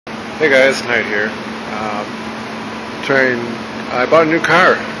Hey guys, Knight here. I bought a new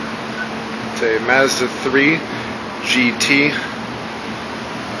car. It's a Mazda 3 GT.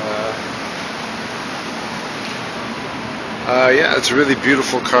 Yeah, it's a really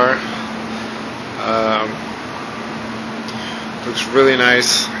beautiful car. Looks really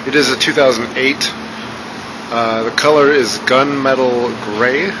nice. It is a 2008. The color is gunmetal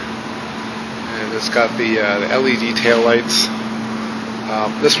gray, and it's got the LED tail lights.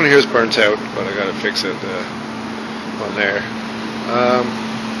 This one here is burnt out, but I gotta fix it on there.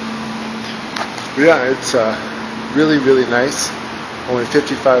 But yeah, it's really nice. Only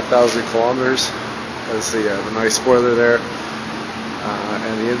 55,000 kilometers. Has the nice spoiler there,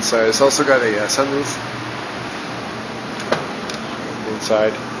 and the inside. It's also got a sunroof.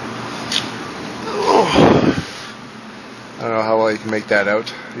 Inside. I don't know how well you can make that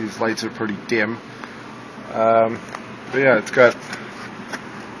out. These lights are pretty dim. But yeah, it's got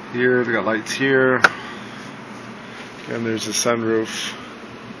here, they got lights here, and there's a sunroof.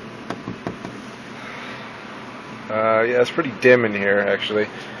 Yeah, it's pretty dim in here actually.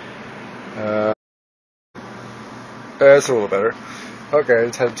 That's a little better. Okay, I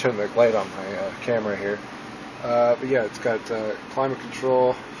just had to turn the light on my camera here. But yeah, it's got climate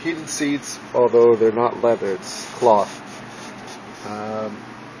control, heated seats, although they're not leather, it's cloth.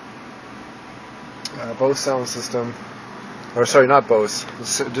 Bose sound system. Or sorry, not Bose.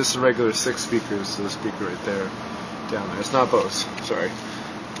 Just a regular 6 speakers. So the speaker right there, down there. It's not Bose. Sorry.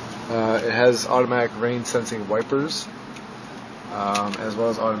 It has automatic rain sensing wipers, as well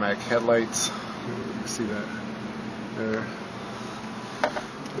as automatic headlights. You can see that there.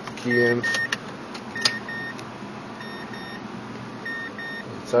 Put the key in.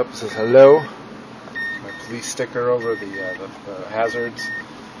 What's up? It says hello. My police sticker over the hazards.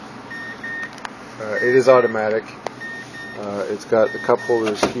 It is automatic. It's got the cup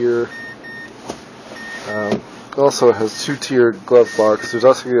holders here. It also has 2-tiered glove box. There's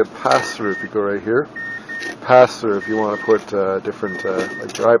also going to be a pass-through if you go right here. Pass-through if you want to put different,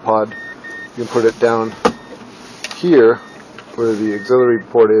 like your iPod, you can put it down here where the auxiliary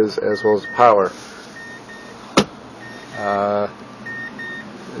port is, as well as power.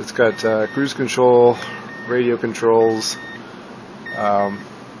 It's got cruise control, radio controls.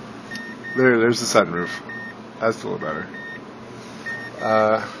 There's the sunroof. That's a little better.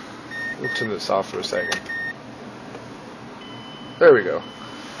 We'll turn this off for a second. There we go.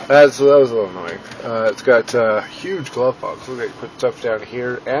 That was a little annoying. It's got a huge glove box. Look at it, put stuff down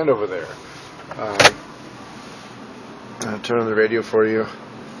here and over there. I'll turn on the radio for you.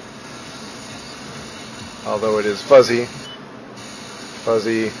 Although it is fuzzy.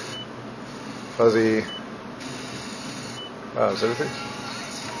 Fuzzy. Oh, is everything?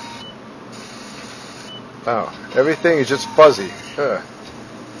 Oh, everything is just fuzzy.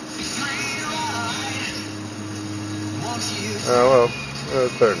 Oh well,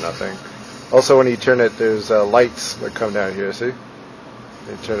 it's better than nothing. Also, when you turn it, there's lights that come down here. See?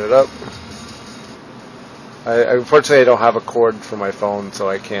 You turn it up. Unfortunately, I don't have a cord for my phone, so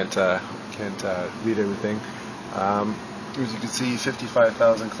I can't read everything. As you can see,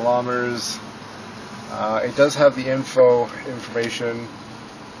 55,000 kilometers. It does have the information.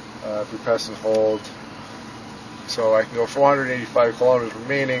 If we press and hold. So I can go 485 kilometers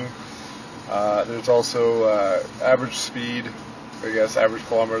remaining. There's also average speed, I guess average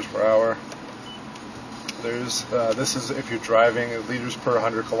kilometers per hour. There's this is if you're driving, liters per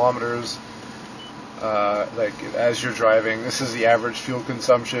 100 kilometers. Like as you're driving, this is the average fuel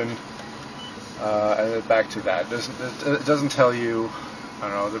consumption, and then back to that. It doesn't tell you, I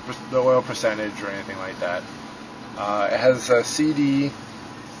don't know, the oil percentage or anything like that. It has a CD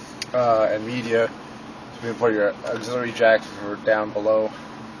and media. You can put your auxiliary jack for down below.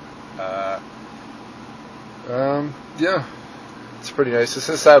 Yeah, it's pretty nice. This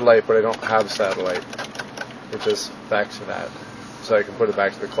is satellite, but I don't have satellite. It's just back to that, so I can put it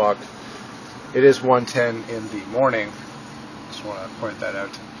back to the clock. It is 1:10 in the morning. Just want to point that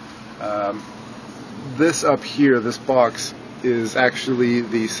out. This up here, this box, is actually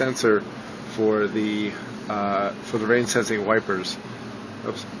the sensor for the rain sensing wipers.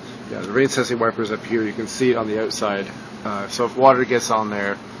 Oops. Yeah, the rain sensing wipers up here, you can see it on the outside. So if water gets on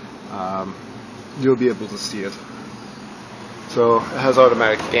there, you'll be able to see it. So it has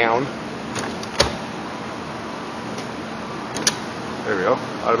automatic down. There we go,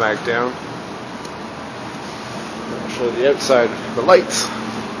 automatic down. I'll show you the outside, the lights.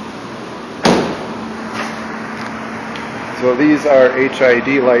 So these are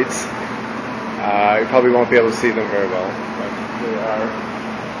HID lights. You probably won't be able to see them very well, but they are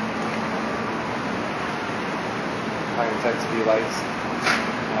high intensity lights.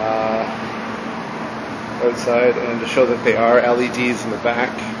 outside, and to show that they are LEDs in the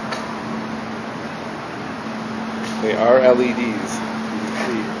back. They are LEDs, you can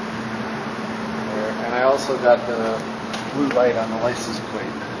see. And I also got the blue light on the license plate.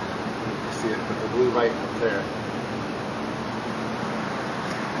 You can see it with the blue light up there.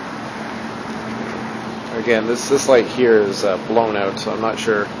 Again, this light here is blown out, so I'm not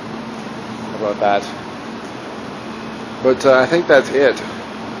sure about that. But I think that's it.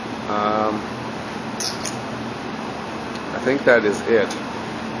 I think that is it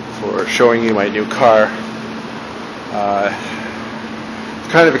for showing you my new car.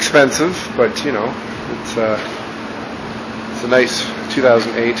 It's kind of expensive, but you know, it's a nice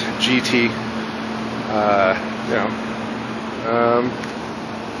 2008 GT. You know.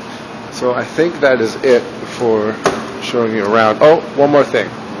 So I think that is it for showing you around. Oh, one more thing.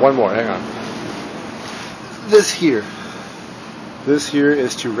 One more. Hang on. This here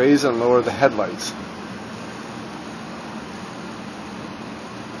is to raise and lower the headlights.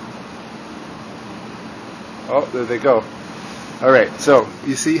 Oh, there they go. Alright, so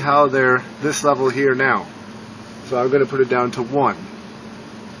you see how they're this level here now. So I'm going to put it down to 1.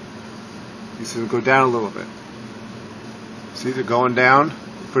 You see them go down a little bit. See, they're going down.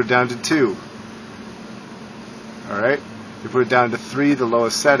 Put it down to 2. Alright, you put it down to 3, the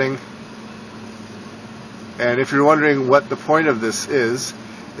lowest setting. And if you're wondering what the point of this is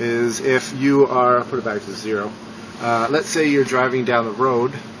if you are, put it back to 0. Let's say you're driving down the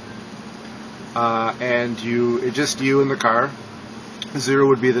road and it's just you in the car. 0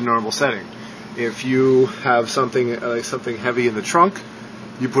 would be the normal setting. If you have something like something heavy in the trunk,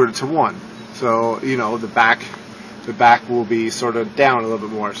 you put it to 1. So you know the back will be sort of down a little bit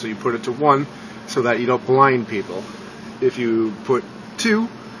more. So you put it to 1 so that you don't blind people. If you put 2,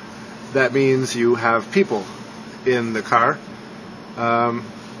 that means you have people in the car.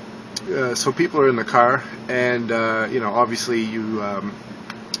 So people are in the car, and you know, obviously you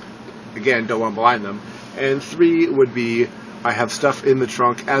again don't want to blind them. And 3 would be I have stuff in the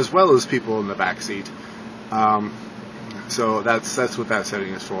trunk as well as people in the back seat. So that's what that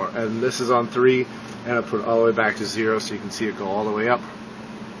setting is for. And this is on 3, and I put it all the way back to 0 so you can see it go all the way up.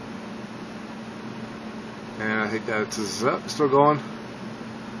 And I think that's still going.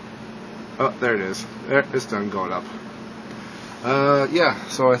 Oh, there it is. There, it's done going up. Yeah,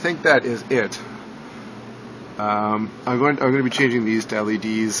 so I think that is it. I'm going to be changing these to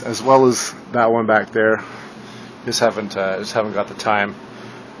LEDs as well as that one back there. Just haven't got the time.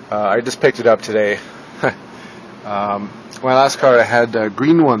 I just picked it up today. My last car I had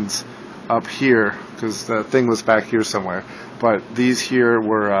green ones up here because the thing was back here somewhere. But these here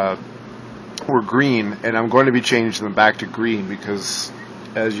were green, and I'm going to be changing them back to green because,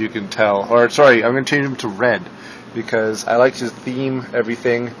 as you can tell, or sorry, I'm going to change them to red because I like to theme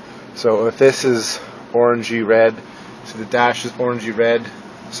everything. So if this is orangey red, so the dash is orangey red,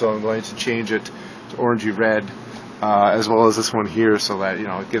 so I'm going to change it to orangey red, as well as this one here, so that you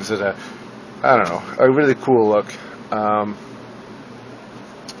know it gives it a, I don't know, a really cool look.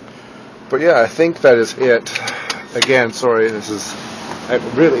 But yeah, I think that is it. Again, sorry, this is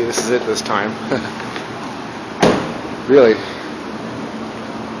it this time. Really.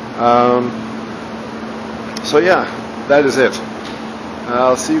 So yeah, that is it.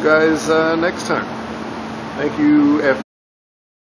 I'll see you guys next time. Thank you.